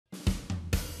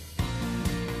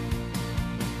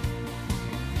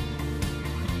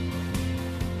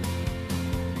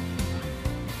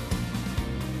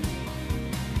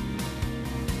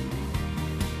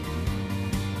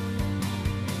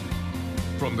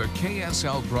From the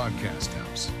KSL Broadcast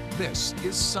House, this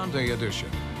is Sunday Edition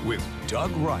with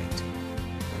Doug Wright.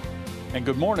 And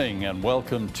good morning and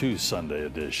welcome to Sunday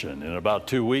Edition. In about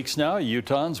 2 weeks now,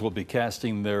 Utahns will be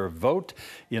casting their vote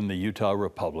in the Utah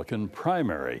Republican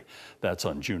primary. That's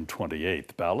on June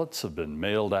 28th. Ballots have been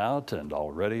mailed out and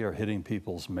already are hitting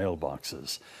people's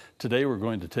mailboxes. Today we're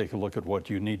going to take a look at what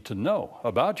you need to know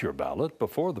about your ballot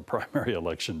before the primary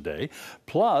election day,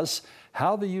 plus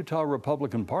how the Utah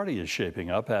Republican Party is shaping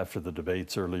up after the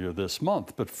debates earlier this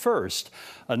month. But first,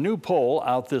 a new poll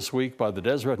out this week by the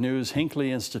Deseret News Hinckley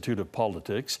Institute of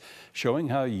Politics showing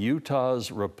how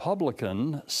Utah's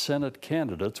Republican Senate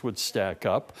candidates would stack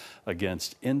up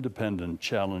against independent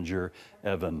challenger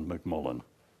Evan McMullin.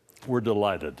 We're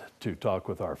delighted to talk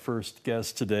with our first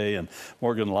guest today, and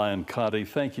Morgan Lyon Cotti,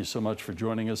 thank you so much for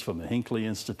joining us from the Hinckley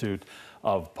Institute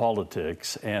of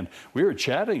Politics. And we were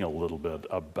chatting a little bit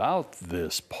about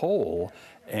this poll,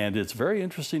 and it's very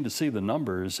interesting to see the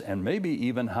numbers and maybe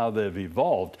even how they've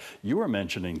evolved. You were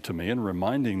mentioning to me and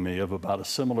reminding me of about a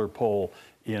similar poll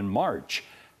in March.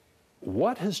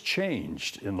 What has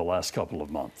changed in the last couple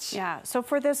of months? Yeah, so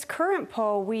for this current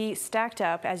poll, we stacked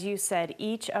up, as you said,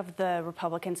 each of the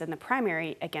Republicans in the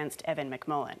primary against Evan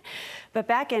McMullin. But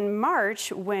back in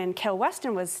March, when Kel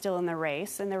Weston was still in the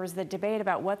race, and there was the debate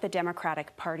about what the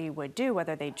Democratic Party would do,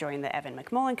 whether they'd join the Evan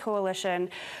McMullin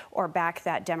coalition or back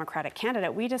that Democratic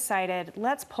candidate, we decided,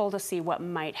 let's poll to see what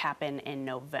might happen in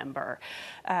November.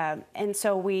 And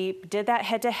so we did that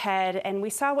head-to-head, and we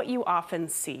saw what you often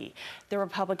see. The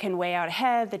Republican way out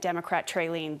ahead, the Democrat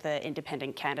trailing the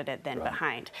independent candidate then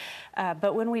behind.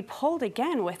 But when we polled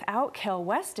again without Kel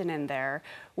Weston in there,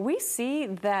 we see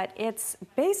that it's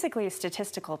basically a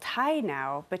statistical tie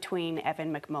now between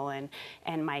Evan McMullin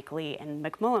and Mike Lee. And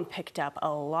McMullin picked up a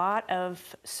lot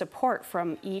of support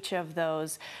from each of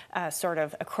those sort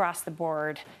of across the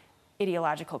board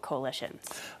ideological coalitions.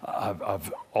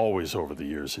 I've always, over the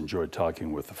years, enjoyed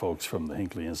talking with the folks from the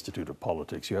Hinckley Institute of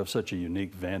Politics. You have such a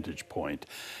unique vantage point.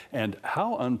 And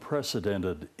how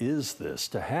unprecedented is this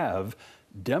to have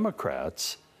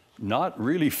Democrats not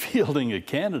really fielding a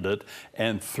candidate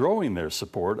and throwing their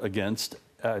support against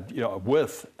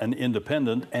with an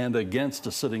independent and against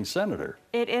a sitting senator?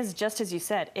 It is, just as you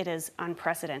said, it is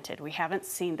unprecedented. We haven't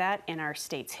seen that in our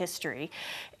state's history.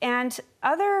 And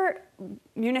other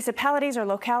municipalities or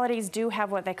localities do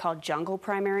have what they call jungle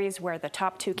primaries, where the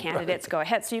top two candidates go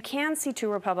ahead. So you can see two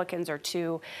Republicans or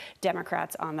two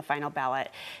Democrats on the final ballot.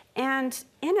 And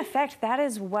in effect, that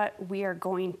is what we are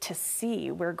going to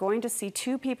see. We're going to see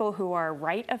two people who are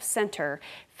right of center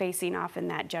facing off in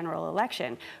that general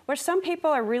election, which some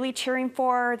people are really cheering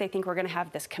for. They think we're going to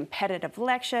have this competitive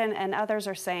election, and others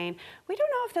are saying, we don't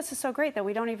know if this is so great that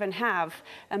we don't even have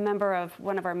a member of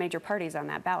one of our major parties on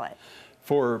that ballot.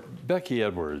 For Becky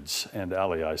Edwards and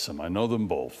Ali Isom, I know them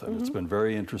both, and it's been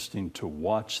very interesting to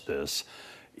watch this.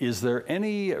 Is there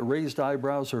any raised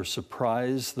eyebrows or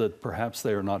surprise that perhaps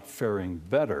they are not faring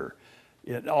better?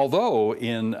 Although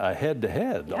in a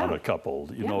head-to-head on a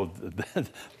couple, you know,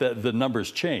 the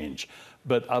numbers change.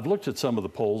 But I've looked at some of the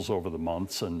polls over the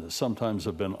months and sometimes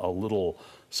have been a little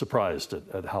surprised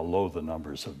at how low the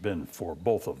numbers have been for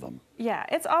both of them. Yeah,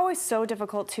 it's always so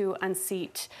difficult to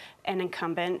unseat an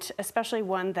incumbent, especially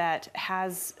one that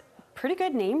has pretty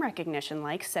good name recognition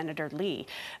like Senator Lee.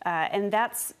 And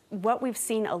that's what we've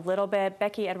seen a little bit.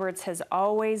 Becky Edwards has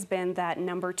always been that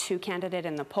 #2 candidate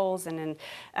in the polls and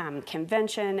in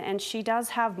convention, and she does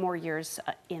have more years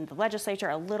in the legislature,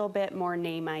 a little bit more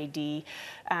name ID,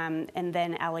 and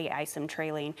then Ali Isom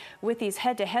trailing. With these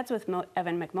head-to-heads with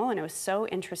Evan McMullin, it was so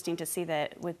interesting to see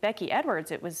that with Becky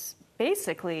Edwards, it was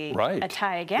basically a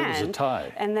tie again. It was a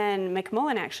tie. And then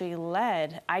McMullin actually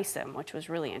led Isom, which was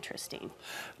really interesting.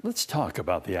 Let's talk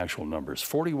about the actual numbers.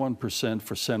 41%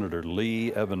 for Senator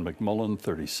Lee, Evan McMullin,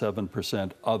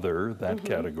 37% other, that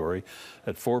category,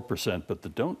 at 4%, but the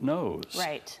don't knows,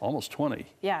 almost 20.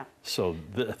 Yeah. So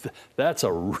that's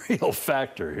a real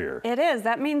factor here. It is.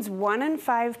 That means 1 in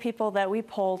 5 people that we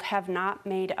polled have not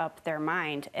made up their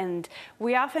mind. And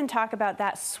we often talk about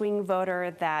that swing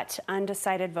voter, that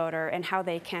undecided voter, and how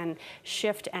they can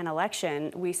shift an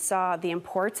election. We saw the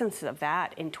importance of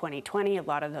that in 2020. A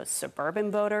lot of those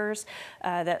suburban voters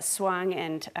that swung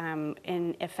and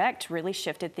in effect really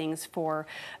shifted things for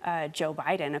Joe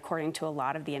Biden, according to a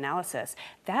lot of the analysis.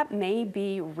 That may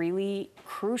be really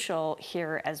crucial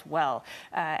here as well.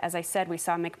 As I said, we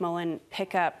saw McMullin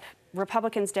pick up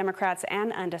Republicans, Democrats,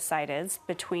 and undecideds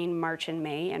between March and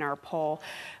May in our poll.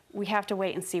 We have to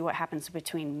wait and see what happens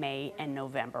between May and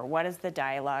November. What is the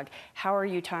dialogue? How are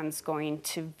Utahns going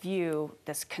to view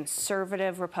this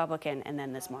conservative Republican and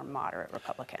then this more moderate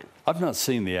Republican? I've not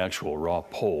seen the actual raw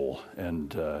poll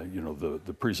and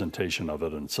the presentation of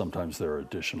it, and sometimes there are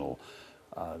additional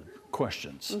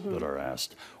questions that are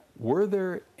asked. Were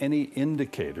there any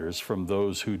indicators from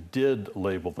those who did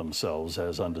label themselves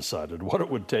as undecided what it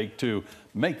would take to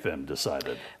make them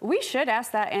decided? We should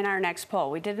ask that in our next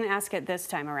poll. We didn't ask it this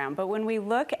time around, but when we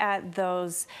look at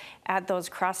those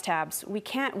crosstabs,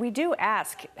 we do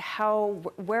ask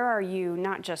where are you,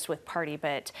 not just with party,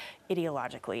 but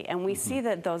ideologically. And we see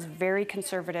that those very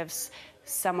conservatives,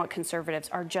 somewhat conservatives,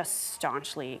 are just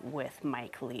staunchly with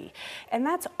Mike Lee. And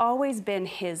that's always been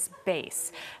his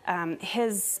base.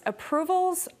 His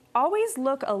approvals always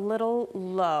look a little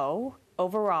low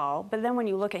overall, but then when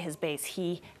you look at his base,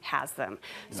 he has them.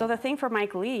 Yeah. So the thing for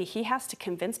Mike Lee, he has to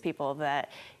convince people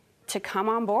to come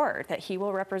on board, that he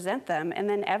will represent them. And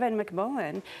then Evan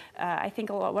McMullin, I think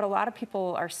what a lot of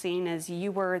people are seeing is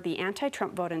you were the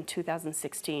anti-Trump vote in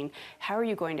 2016. How are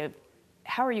you going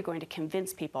to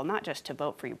convince people not just to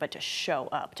vote for you, but to show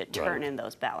up, to turn in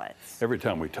those ballots? Every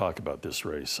time we talk about this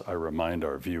race, I remind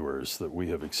our viewers that we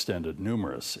have extended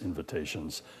numerous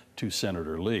invitations to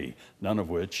Senator Lee, none of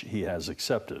which he has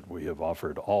accepted. We have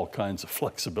offered all kinds of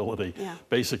flexibility,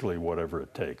 basically whatever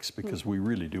it takes, because we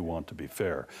really do want to be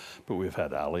fair. But we've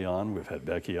had Ali on, we've had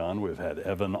Becky on, we've had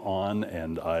Evan on,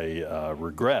 and I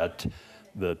regret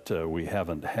that we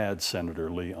haven't had Senator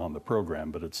Lee on the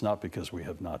program, but it's not because we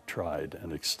have not tried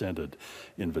and extended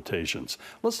invitations.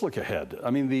 Let's look ahead. I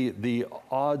mean, the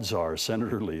odds are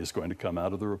Senator Lee is going to come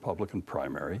out of the Republican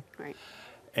primary,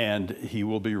 and he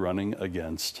will be running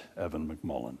against Evan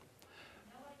McMullin.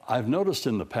 I've noticed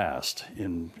in the past,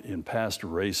 in past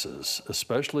races,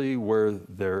 especially where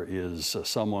there is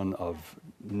someone of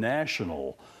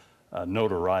national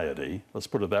notoriety, let's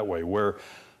put it that way, where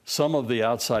some of the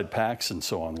outside PACs and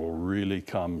so on will really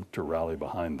come to rally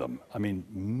behind them. I mean,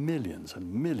 millions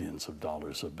and millions of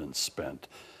dollars have been spent.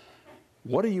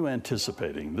 What are you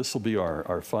anticipating? This will be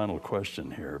our final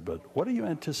question here, but what are you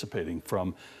anticipating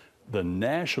from the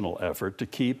national effort to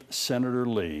keep Senator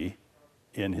Lee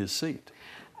in his seat?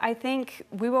 I think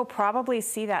we will probably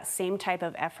see that same type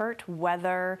of effort,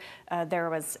 whether there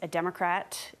was a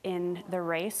Democrat in the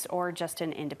race or just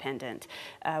an independent.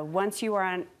 Once you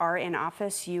are in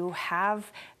office, you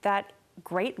have that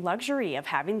great luxury of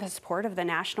having the support of the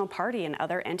national party and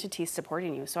other entities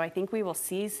supporting you. So I think we will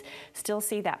still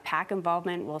see that PAC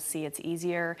involvement. We'll see it's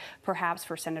easier perhaps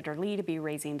for Senator Lee to be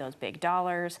raising those big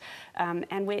dollars.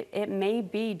 It may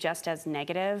be just as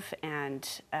negative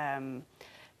and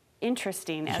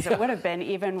interesting as it would have been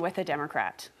even with a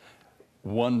Democrat.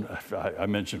 I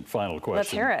mentioned final question.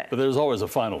 Let's hear it. But there's always a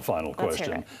final question. Let's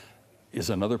hear it. Is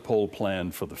another poll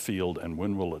planned for the field, and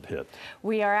when will it hit?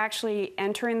 We are actually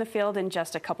entering the field in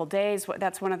just a couple days.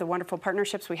 That's one of the wonderful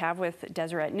partnerships we have with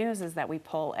Deseret News, is that we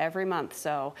poll every month.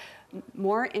 So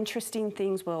more interesting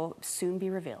things will soon be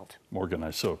revealed. Morgan,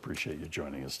 I so appreciate you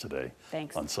joining us today.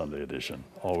 Thanks. On Sunday Edition.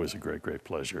 Always a great, great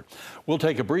pleasure. We'll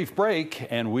take a brief break,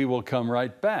 and we will come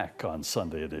right back on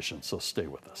Sunday Edition, so stay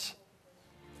with us.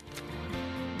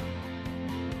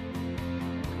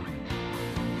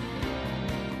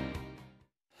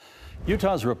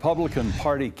 Utah's Republican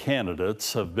Party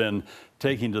candidates have been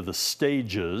taking to the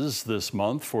stages this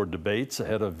month for debates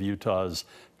ahead of Utah's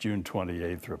June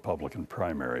 28th Republican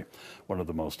primary. One of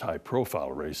the most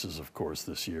high-profile races, of course,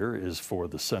 this year is for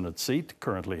the Senate seat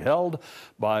currently held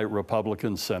by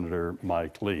Republican Senator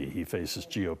Mike Lee. He faces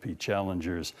GOP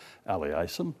challengers Ali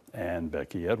Isom and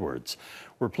Becky Edwards.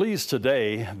 We're pleased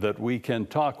today that we can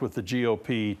talk with the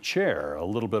GOP chair a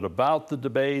little bit about the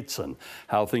debates and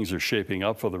how things are shaping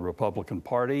up for the Republican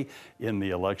Party in the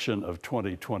election of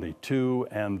 2022.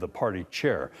 And the party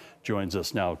chair joins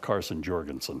us now, Carson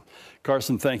Jorgensen.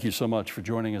 Carson, thank you so much for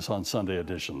joining us on Sunday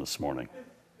Edition this morning.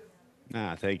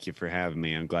 Thank you for having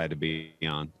me. I'm glad to be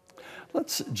on.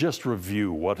 Let's just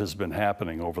review what has been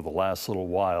happening over the last little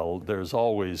while. There's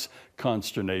always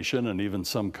consternation and even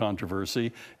some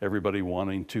controversy, everybody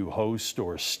wanting to host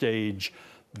or stage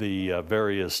the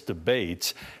various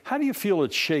debates. How do you feel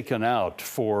it's shaken out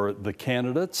for the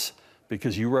candidates?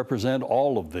 Because you represent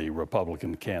all of the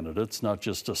Republican candidates, not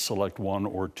just a select one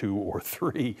or two or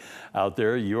three out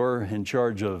there. You're in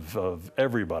charge of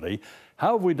everybody.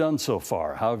 How have we done so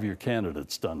far? How have your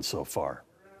candidates done so far?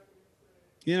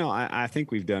 You know, I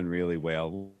think we've done really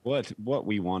well. What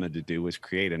we wanted to do was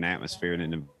create an atmosphere and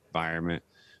an environment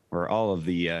where all of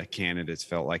the candidates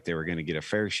felt like they were going to get a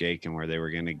fair shake and where they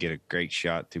were going to get a great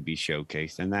shot to be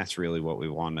showcased. And that's really what we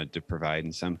wanted to provide.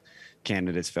 And some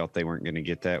candidates felt they weren't going to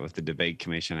get that with the debate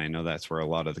commission. I know that's where a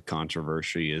lot of the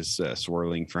controversy is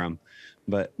swirling from.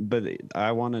 But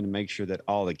I wanted to make sure that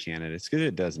all the candidates, because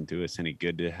it doesn't do us any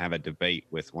good to have a debate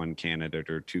with one candidate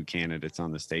or two candidates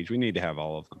on the stage. We need to have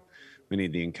all of them. We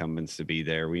need the incumbents to be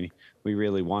there. We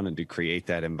really wanted to create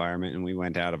that environment, and we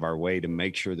went out of our way to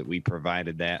make sure that we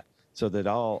provided that so that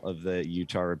all of the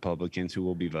Utah Republicans who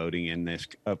will be voting in this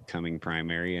upcoming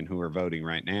primary and who are voting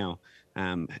right now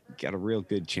got a real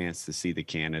good chance to see the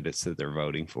candidates that they're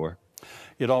voting for.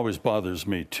 It always bothers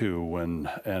me too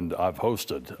and I've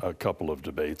hosted a couple of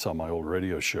debates on my old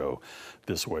radio show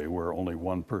this way where only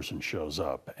one person shows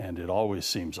up, and it always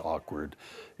seems awkward.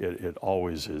 It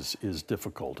always is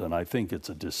difficult, and I think it's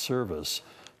a disservice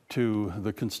to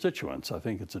the constituents. I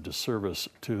think it's a disservice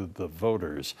to the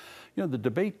voters. You know, the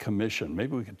debate commission,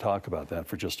 maybe we could talk about that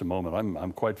for just a moment.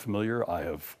 I'm quite familiar. I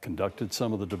have conducted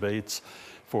some of the debates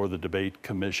for the debate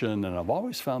commission, and I've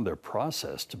always found their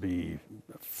process to be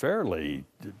fairly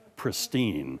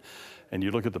pristine. And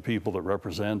you look at the people that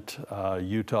represent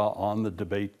Utah on the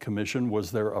debate commission,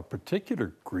 was there a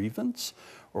particular grievance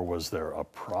or was there a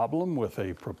problem with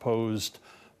a proposed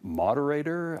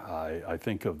moderator? I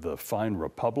think of the fine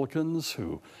Republicans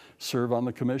who serve on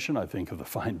the commission. I think of the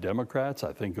fine Democrats.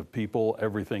 I think of people,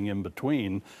 everything in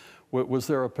between. Was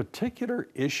there a particular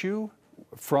issue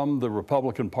from the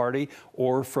Republican Party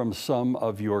or from some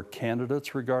of your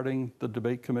candidates regarding the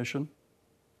debate commission?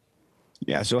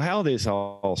 Yeah, so how this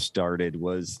all started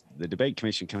was the debate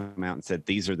commission came out and said,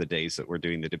 these are the days that we're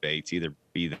doing the debates, either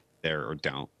be there or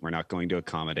don't. We're not going to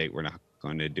accommodate. We're not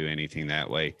going to do anything that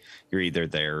way. You're either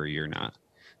there or you're not.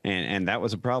 And that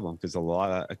was a problem because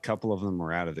a couple of them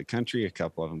were out of the country. A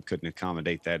couple of them couldn't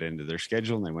accommodate that into their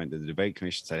schedule. And they went to the debate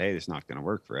commission and said, hey, this is not going to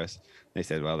work for us. They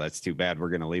said, well, that's too bad. We're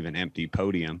going to leave an empty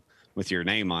podium with your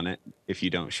name on it if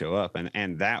you don't show up.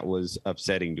 And that was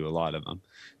upsetting to a lot of them.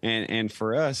 And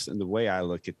for us, and the way I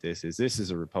look at this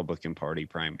is a Republican Party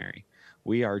primary.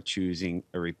 We are choosing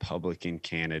a Republican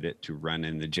candidate to run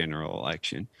in the general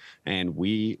election. And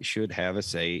we should have a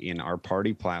say in our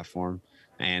party platform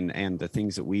and the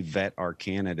things that we vet our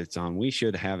candidates on. We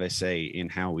should have a say in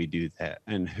how we do that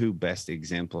and who best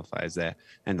exemplifies that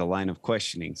and the line of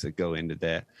questionings that go into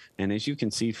that. And as you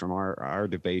can see from our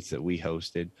debates that we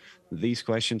hosted, these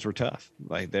questions were tough.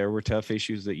 Like, there were tough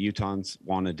issues that Utahns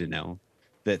wanted to know,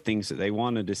 that things that they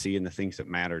wanted to see and the things that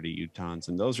matter to Utahns.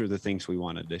 And those are the things we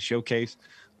wanted to showcase.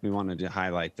 We wanted to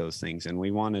highlight those things, and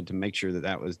we wanted to make sure that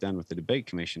that was done with the debate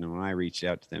commission. And when I reached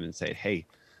out to them and said, hey,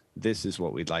 this is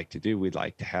what we'd like to do. We'd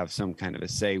like to have some kind of a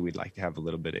say. We'd like to have a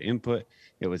little bit of input.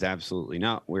 It was absolutely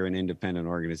not. We're an independent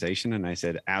organization. And I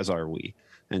said, as are we.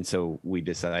 And so we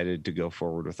decided to go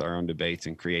forward with our own debates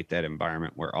and create that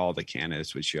environment where all the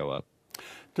candidates would show up.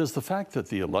 Does the fact that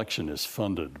the election is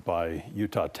funded by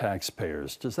Utah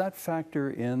taxpayers, does that factor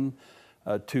in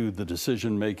to the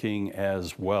decision-making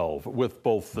as well, with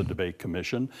both the debate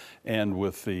commission and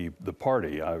with the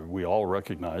party? We all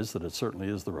recognize that it certainly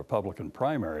is the Republican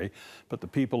primary, but the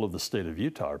people of the state of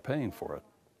Utah are paying for it.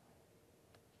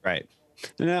 Right.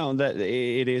 No, that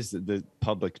it is the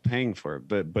public paying for it.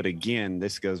 But again,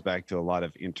 this goes back to a lot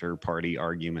of inter-party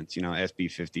arguments. You know,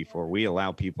 SB 54,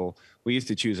 we used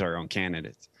to choose our own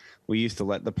candidates. We used to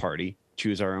let the party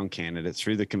choose our own candidates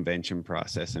through the convention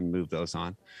process and move those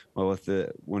on. Well,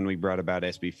 when we brought about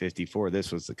SB 54,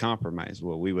 this was the compromise.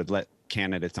 Well, we would let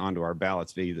candidates onto our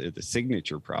ballots via the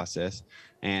signature process.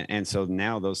 And so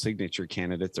now those signature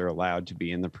candidates are allowed to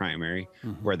be in the primary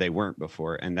where they weren't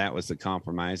before. And that was the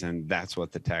compromise. And that's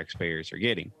what the taxpayers are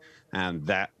getting.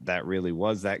 That really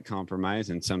was that compromise,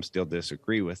 and some still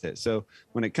disagree with it. So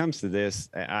when it comes to this,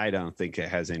 I don't think it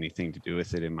has anything to do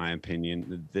with it, in my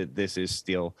opinion. This is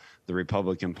still the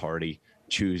Republican Party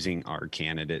choosing our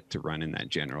candidate to run in that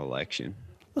general election.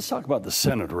 Let's talk about the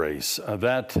Senate race.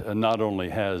 That not only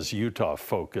has Utah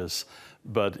focus,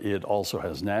 but it also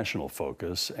has national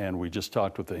focus. And we just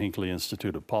talked with the Hinckley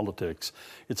Institute of Politics.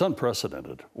 It's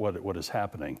unprecedented what is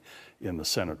happening in the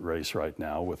Senate race right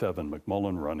now, with Evan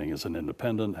McMullin running as an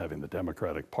independent, having the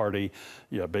Democratic Party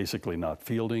basically not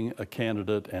fielding a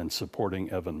candidate and supporting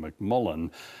Evan McMullin.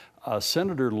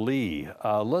 Senator Lee,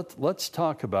 let's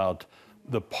talk about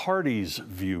the party's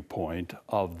viewpoint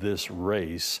of this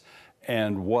race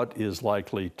and what is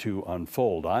likely to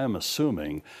unfold. I am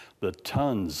assuming that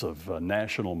tons of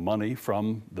national money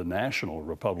from the national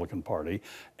Republican Party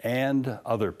and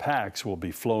other PACs will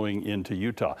be flowing into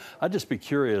Utah. I'd just be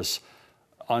curious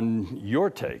on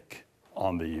your take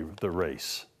on the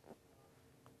race.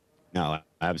 No,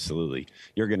 absolutely.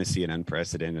 You're going to see an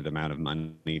unprecedented amount of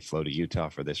money flow to Utah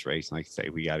for this race. Like I say,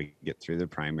 we got to get through the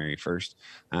primary first.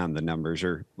 The numbers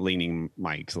are leaning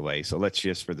Mike's way. So let's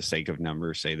just, for the sake of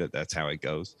numbers, say that that's how it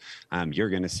goes. You're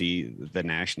going to see the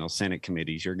national Senate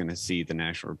committees. You're going to see the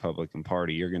National Republican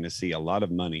Party. You're going to see a lot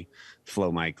of money flow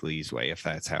Mike Lee's way if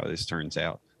that's how this turns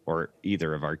out, or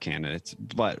either of our candidates.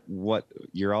 But what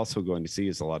you're also going to see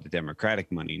is a lot of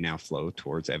Democratic money now flow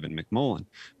towards Evan McMullin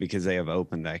because they have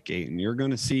opened that gate. And you're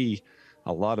going to see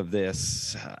a lot of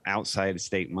this outside of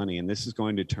state money, and this is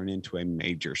going to turn into a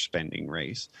major spending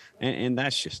race. And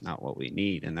that's just not what we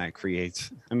need. And that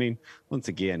creates, I mean, once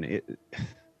again,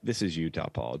 this is Utah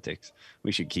politics.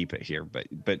 We should keep it here, but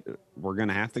we're going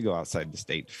to have to go outside the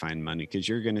state to find money because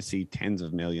you're going to see tens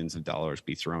of millions of dollars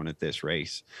be thrown at this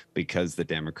race because the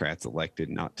Democrats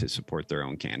elected not to support their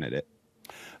own candidate.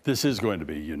 This is going to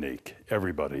be unique.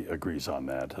 Everybody agrees on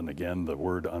that. And again, the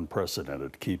word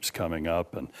unprecedented keeps coming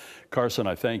up. And Carson,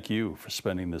 I thank you for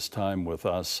spending this time with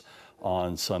us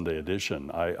on Sunday Edition.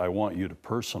 I want you to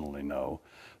personally know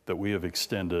that we have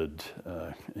extended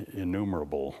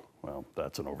innumerable, well,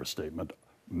 that's an overstatement,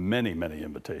 many, many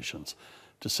invitations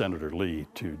to Senator Lee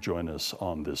to join us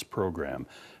on this program.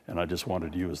 And I just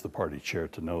wanted you as the party chair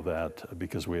to know that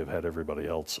because we have had everybody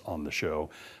else on the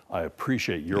show. I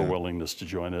appreciate your willingness to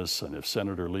join us. And if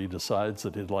Senator Lee decides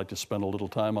that he'd like to spend a little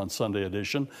time on Sunday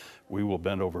Edition, we will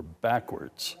bend over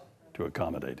backwards to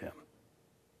accommodate him.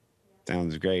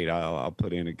 Sounds great. I'll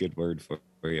put in a good word for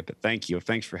you. But thank you.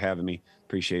 Thanks for having me.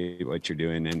 Appreciate what you're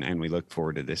doing. And we look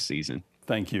forward to this season.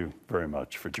 Thank you very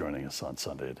much for joining us on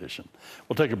Sunday Edition.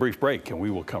 We'll take a brief break and we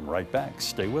will come right back.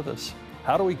 Stay with us.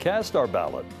 How do we cast our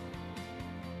ballot?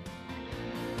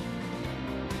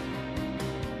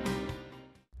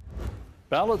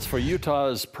 Ballots for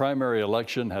Utah's primary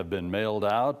election have been mailed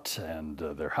out, and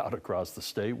they're out across the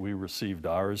state. We received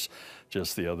ours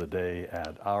just the other day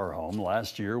at our home.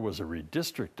 Last year was a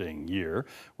redistricting year,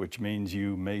 which means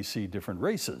you may see different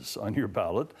races on your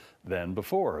ballot than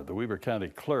before. The Weber County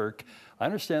Clerk, I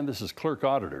understand this is Clerk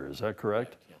Auditor, is that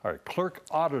correct? All right, Clerk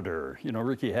Auditor,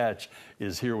 Ricky Hatch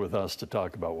is here with us to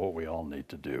talk about what we all need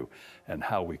to do and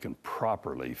how we can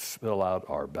properly fill out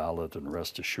our ballot and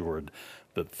rest assured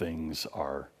that things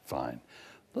are fine.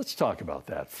 Let's talk about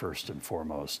that first and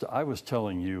foremost. I was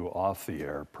telling you off the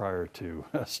air prior to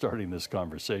starting this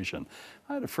conversation,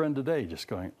 I had a friend today just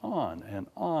going on and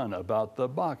on about the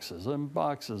boxes and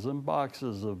boxes and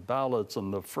boxes of ballots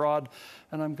and the fraud,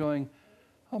 and I'm going,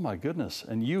 oh my goodness.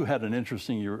 And you had an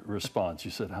interesting response.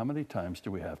 You said, how many times do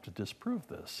we have to disprove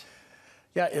this?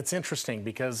 Yeah, it's interesting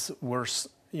because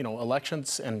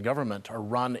elections and government are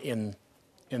run in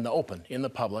the open, in the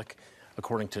public,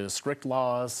 according to strict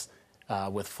laws,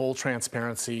 with full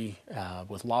transparency,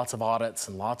 with lots of audits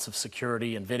and lots of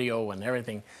security and video and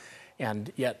everything.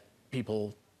 And yet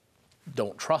people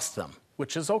don't trust them,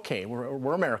 which is okay.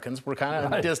 We're Americans. We're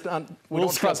kind of just we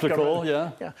don't trust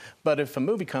government. Yeah. But if a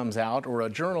movie comes out or a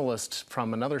journalist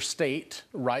from another state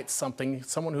writes something,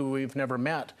 someone who we've never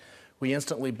met, we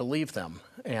instantly believe them.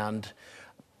 And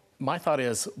my thought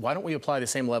is, why don't we apply the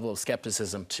same level of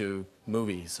skepticism to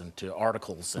movies and to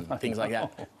articles and things like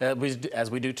that as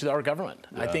we do to our government?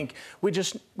 Yeah. I think we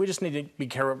just need to be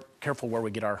careful where we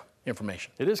get our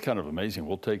information. It is kind of amazing.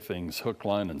 We'll take things hook,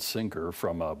 line, and sinker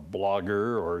from a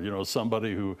blogger or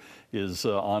somebody who is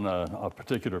on a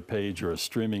particular page or a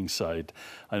streaming site.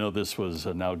 I know this was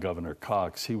now Governor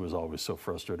Cox. He was always so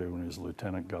frustrated when he was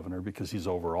lieutenant governor because he's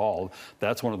overall.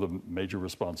 That's one of the major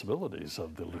responsibilities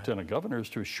of the lieutenant governor is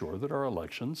to assure that our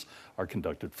elections are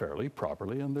conducted fairly,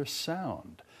 properly, and they're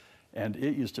sound. And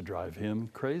it used to drive him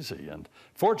crazy. And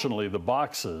fortunately, the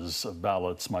boxes of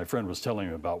ballots my friend was telling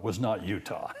me about was not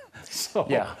Utah. So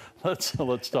yeah. let's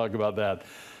talk about that.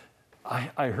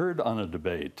 I heard on a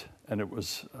debate, and it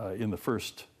was in the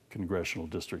first congressional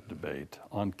district debate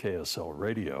on KSL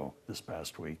radio this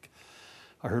past week.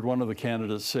 I heard one of the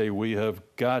candidates say, we have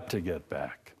got to get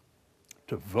back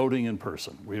to voting in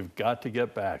person. We've got to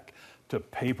get back to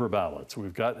paper ballots.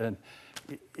 And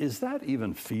is that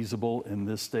even feasible in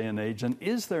this day and age? And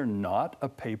is there not a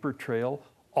paper trail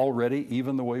already,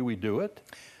 even the way we do it?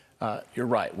 You're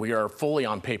right. We are fully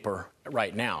on paper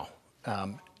right now.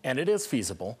 And it is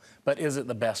feasible, but is it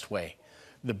the best way?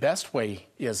 The best way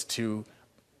is to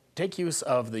take use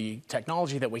of the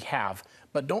technology that we have,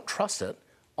 but don't trust it,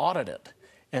 audit it.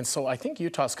 And so I think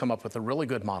Utah's come up with a really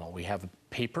good model. We have a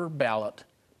paper ballot,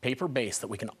 paper base that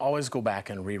we can always go back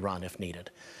and rerun if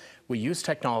needed. We use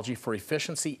technology for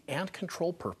efficiency and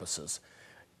control purposes.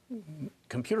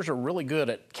 Computers are really good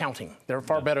at counting. They're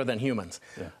far better than humans,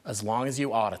 as long as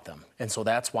you audit them. And so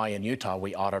that's why in Utah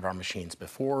we audit our machines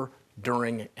before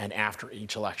during and after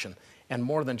each election, and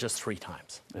more than just 3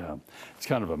 times. Yeah, it's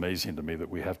kind of amazing to me that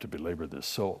we have to belabor this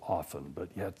so often, but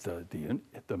yet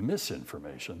the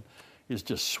misinformation is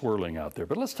just swirling out there.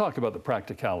 But let's talk about the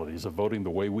practicalities of voting the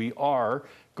way we are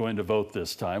going to vote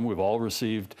this time. We've all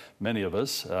received, many of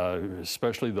us,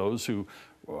 especially those who,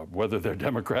 whether they're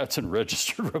Democrats and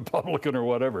registered Republican or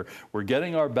whatever, we're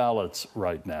getting our ballots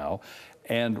right now.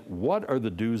 And what are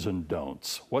the do's and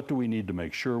don'ts? What do we need to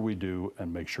make sure we do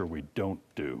and make sure we don't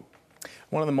do?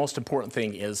 One of the most important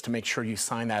things is to make sure you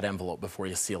sign that envelope before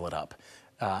you seal it up.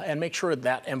 And make sure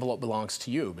that envelope belongs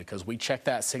to you, because we check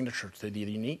that signature to the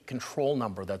unique control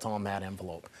number that's on that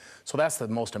envelope. So that's the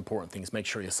most important thing, is make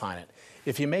sure you sign it.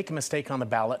 If you make a mistake on the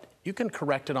ballot, you can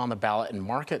correct it on the ballot and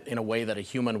mark it in a way that a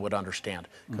human would understand,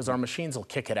 because our machines will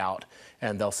kick it out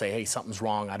and they'll say, hey, something's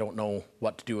wrong, I don't know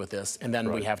what to do with this. And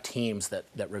then we have teams that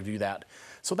review that.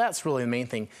 So that's really the main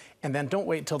thing. And then don't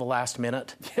wait until the last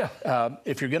minute.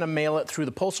 If you're going to mail it through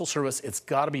the Postal Service, it's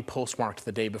got to be postmarked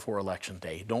the day before Election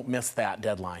Day. Don't miss that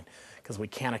deadline, because we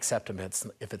can't accept them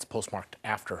if it's postmarked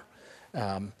after.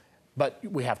 But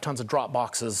we have tons of drop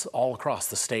boxes all across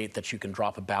the state that you can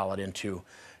drop a ballot into.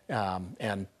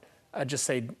 And I just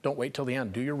say, don't wait till the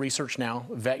end. Do your research now,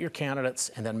 vet your candidates,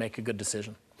 and then make a good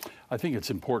decision. I think it's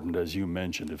important, as you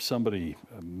mentioned, if somebody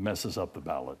messes up the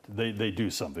ballot, they do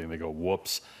something, they go,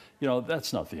 whoops, you know,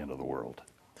 that's not the end of the world.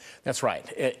 That's right.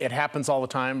 It happens all the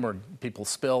time where people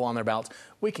spill on their ballots.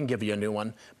 We can give you a new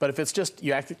one. But if it's just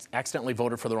you accidentally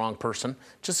voted for the wrong person,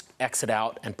 just exit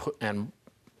out and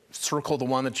circle the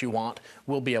one that you want.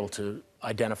 We'll be able to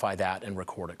identify that and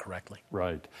record it correctly.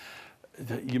 Right.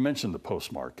 You mentioned the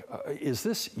postmark. Is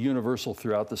this universal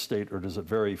throughout the state, or does it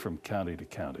vary from county to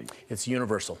county? It's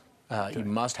universal. You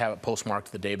must have it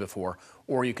postmarked the day before,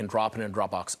 or you can drop it in a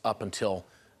Dropbox up until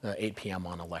 8 p.m.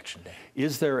 on Election Day.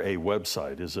 Is there a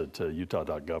website, is it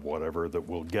utah.gov, whatever, that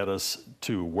will get us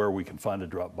to where we can find a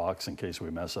Dropbox in case we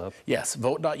mess up? Yes,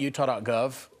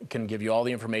 vote.utah.gov can give you all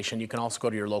the information. You can also go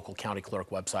to your local county clerk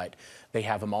website. They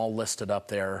have them all listed up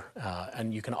there,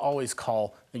 and you can always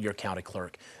call your county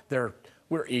clerk.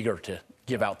 We're eager to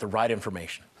give out the right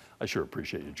information. I sure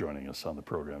appreciate you joining us on the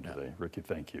program today. Ricky,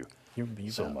 thank you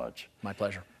so much. My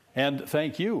pleasure. And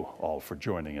thank you all for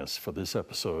joining us for this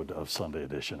episode of Sunday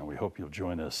Edition. And we hope you'll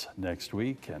join us next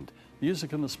week. And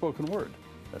music and the spoken word,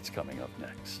 that's coming up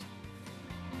next.